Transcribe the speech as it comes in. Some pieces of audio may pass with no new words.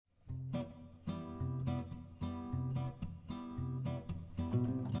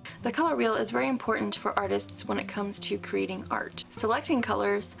The color wheel is very important for artists when it comes to creating art. Selecting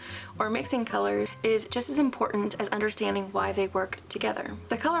colors or mixing colors is just as important as understanding why they work together.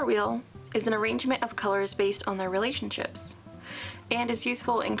 The color wheel is an arrangement of colors based on their relationships, and is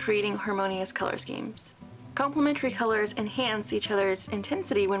useful in creating harmonious color schemes. Complementary colors enhance each other's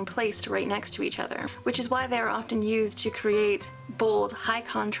intensity when placed right next to each other, which is why they are often used to create bold,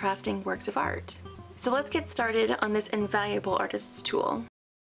 high-contrasting works of art. So let's get started on this invaluable artist's tool.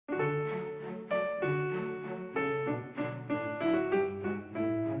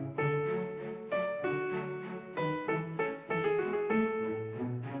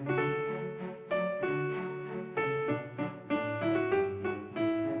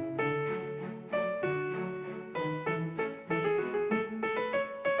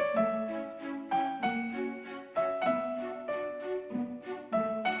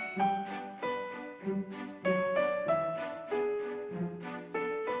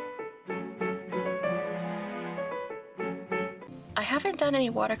 I haven't done any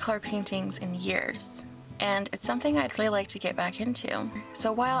watercolor paintings in years, and it's something I'd really like to get back into.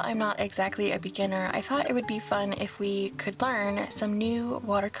 So while I'm not exactly a beginner, I thought it would be fun if we could learn some new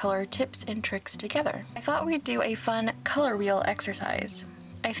watercolor tips and tricks together. I thought we'd do a fun color wheel exercise.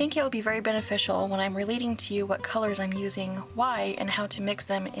 I think it will be very beneficial when I'm relating to you what colors I'm using, why, and how to mix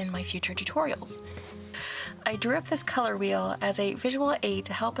them in my future tutorials. I drew up this color wheel as a visual aid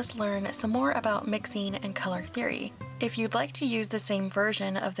to help us learn some more about mixing and color theory. If you'd like to use the same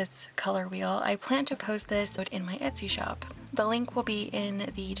version of this color wheel, I plan to post this in my Etsy shop. The link will be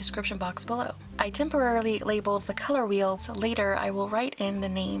in the description box below. I temporarily labeled the color wheels. Later, I will write in the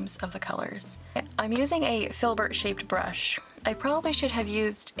names of the colors. I'm using a filbert-shaped brush. I probably should have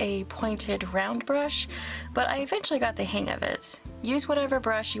used a pointed round brush, but I eventually got the hang of it. Use whatever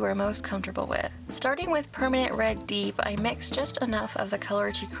brush you are most comfortable with. Starting with Permanent Red Deep, I mixed just enough of the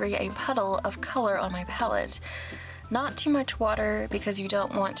color to create a puddle of color on my palette. Not too much water because you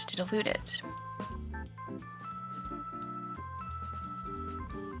don't want to dilute it.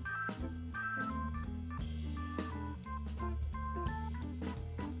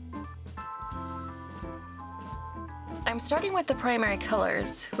 I'm starting with the primary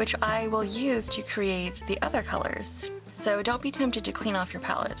colors, which I will use to create the other colors, so don't be tempted to clean off your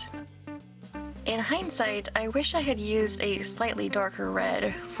palette. In hindsight, I wish I had used a slightly darker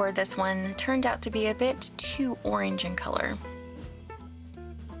red for this one. It turned out to be a bit too orange in color.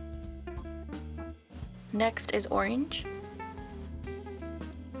 Next is orange.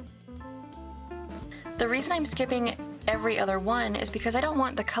 The reason I'm skipping every other one is because I don't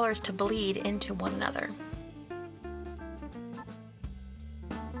want the colors to bleed into one another.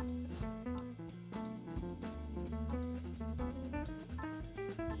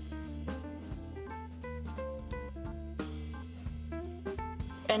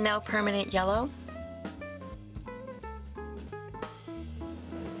 And now permanent yellow.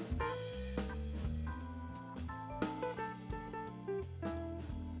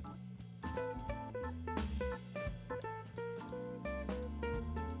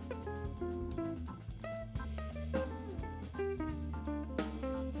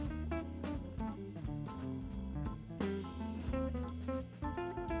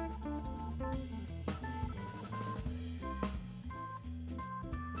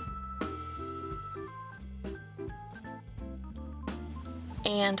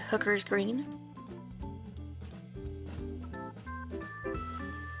 And Hooker's green.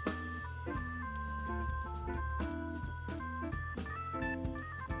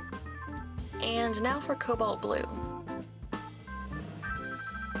 And now for cobalt blue.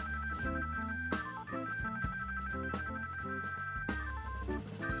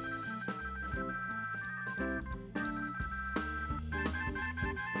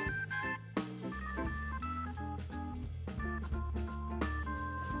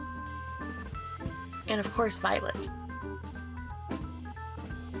 And of course, violet.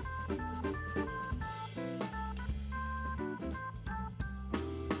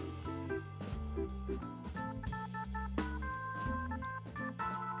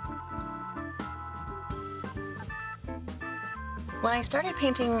 When I started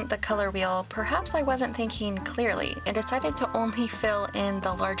painting the color wheel, perhaps I wasn't thinking clearly and decided to only fill in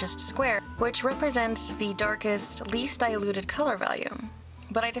the largest square, which represents the darkest, least diluted color value.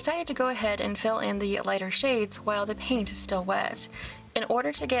 But I decided to go ahead and fill in the lighter shades while the paint is still wet. In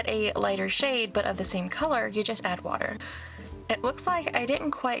order to get a lighter shade but of the same color, you just add water. It looks like I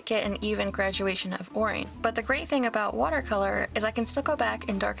didn't quite get an even graduation of orange, but the great thing about watercolor is I can still go back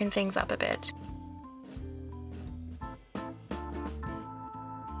and darken things up a bit.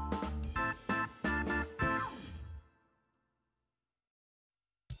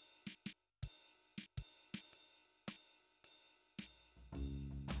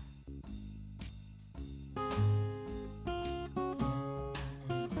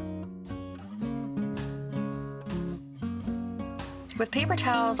 With paper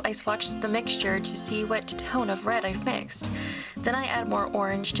towels, I swatched the mixture to see what tone of red I've mixed. Then I add more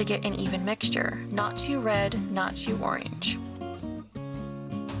orange to get an even mixture. Not too red, not too orange.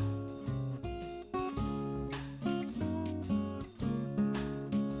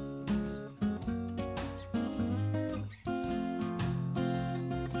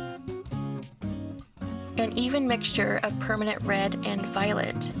 An even mixture of permanent red and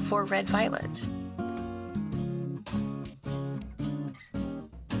violet for red violet.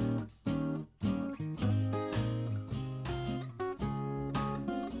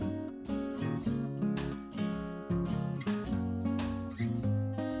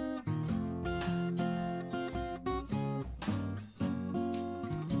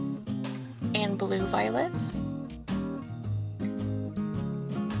 And blue violet.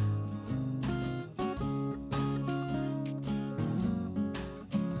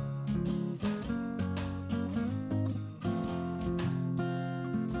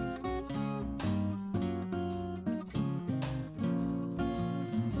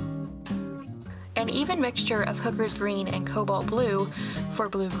 An even mixture of Hooker's green and cobalt blue for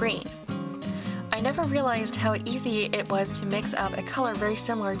blue-green. I never realized how easy it was to mix up a color very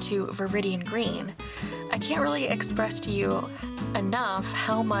similar to Viridian green. I can't really express to you enough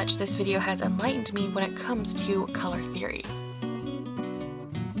how much this video has enlightened me when it comes to color theory.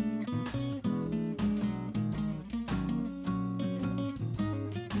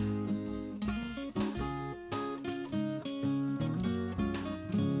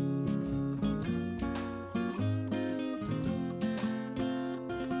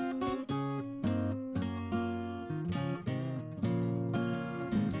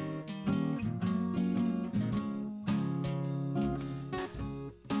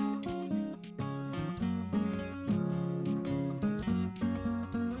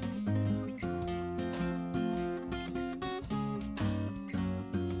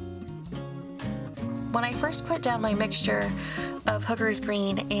 When I first put down my mixture of Hooker's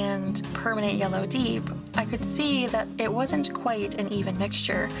green and permanent yellow deep, I could see that it wasn't quite an even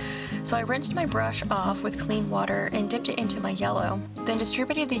mixture. So I rinsed my brush off with clean water and dipped it into my yellow, then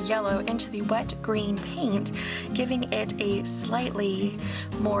distributed the yellow into the wet green paint, giving it a slightly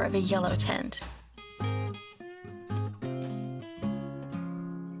more of a yellow tint.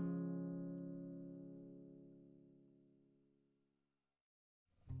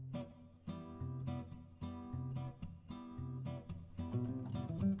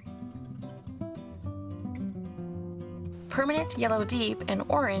 Permanent yellow deep and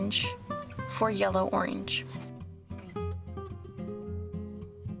orange for yellow orange.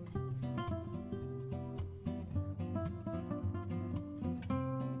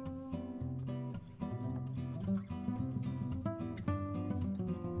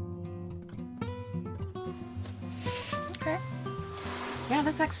 Okay. Yeah,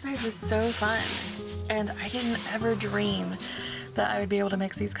 this exercise was so fun, and I didn't ever dream that I would be able to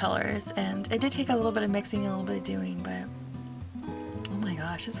mix these colors, and it did take a little bit of mixing and a little bit of doing, but oh my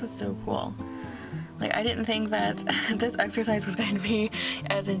gosh, this was so cool. Like, I didn't think that this exercise was going to be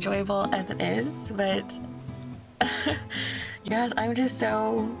as enjoyable as it is, but yes, I'm just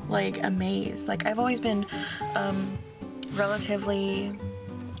so, like, amazed. Like, I've always been relatively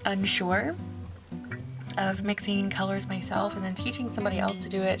unsure of mixing colors myself, and then teaching somebody else to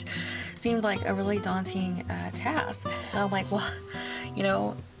do it seemed like a really daunting task. And I'm like, well, you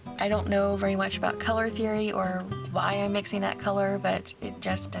know, I don't know very much about color theory or why I'm mixing that color, but it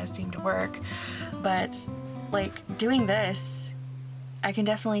just does seem to work. But like, doing this, I can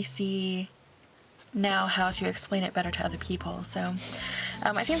definitely see now how to explain it better to other people. So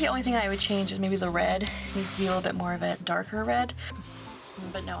I think the only thing I would change is maybe the red. It needs to be a little bit more of a darker red.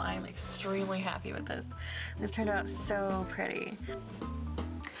 But no, I'm extremely happy with this. This turned out so pretty.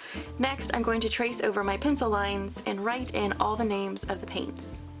 Next, I'm going to trace over my pencil lines and write in all the names of the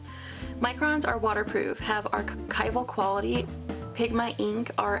paints. Microns are waterproof, have archival quality. Pigma ink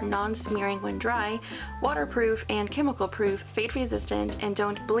are non-smearing when dry, waterproof and chemical proof, fade resistant, and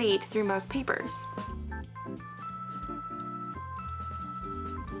don't bleed through most papers.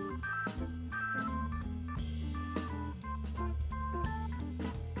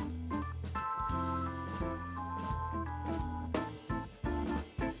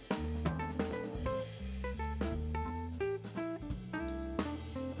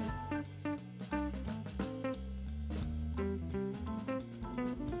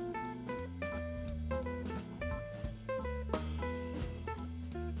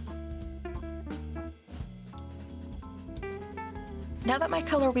 Now that my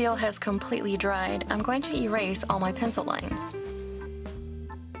color wheel has completely dried, I'm going to erase all my pencil lines.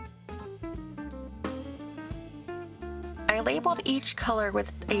 I I labeled each color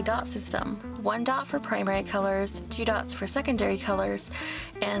with a dot system. 1 dot for primary colors, 2 dots for secondary colors,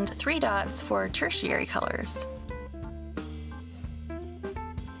 and 3 dots for tertiary colors.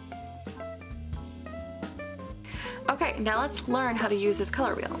 Okay, now let's learn how to use this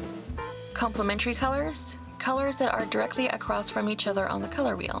color wheel. Complementary colors, colors that are directly across from each other on the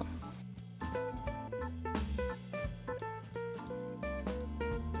color wheel.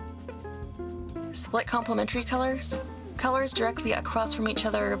 Split complementary colors, colors directly across from each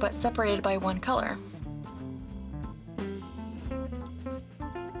other but separated by one color.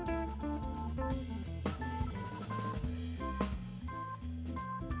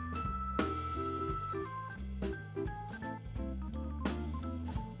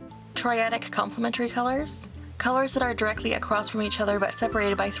 Triadic complementary colors, colors that are directly across from each other but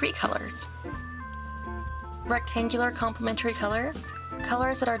separated by 3 colors. Rectangular complementary colors,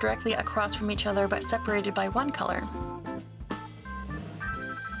 colors that are directly across from each other but separated by 1 color.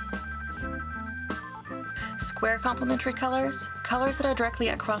 Square complementary colors, colors that are directly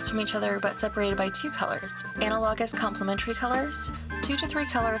across from each other but separated by 2 colors. Analogous complementary colors, 2 to 3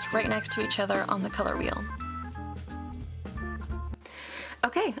 colors right next to each other on the color wheel.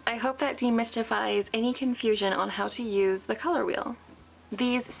 Okay, I hope that demystifies any confusion on how to use the color wheel.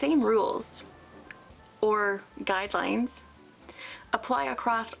 These same rules, or guidelines, apply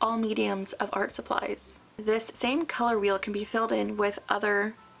across all mediums of art supplies. This same color wheel can be filled in with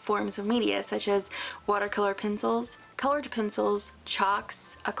other forms of media such as watercolor pencils, colored pencils,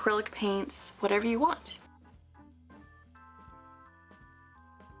 chalks, acrylic paints, whatever you want.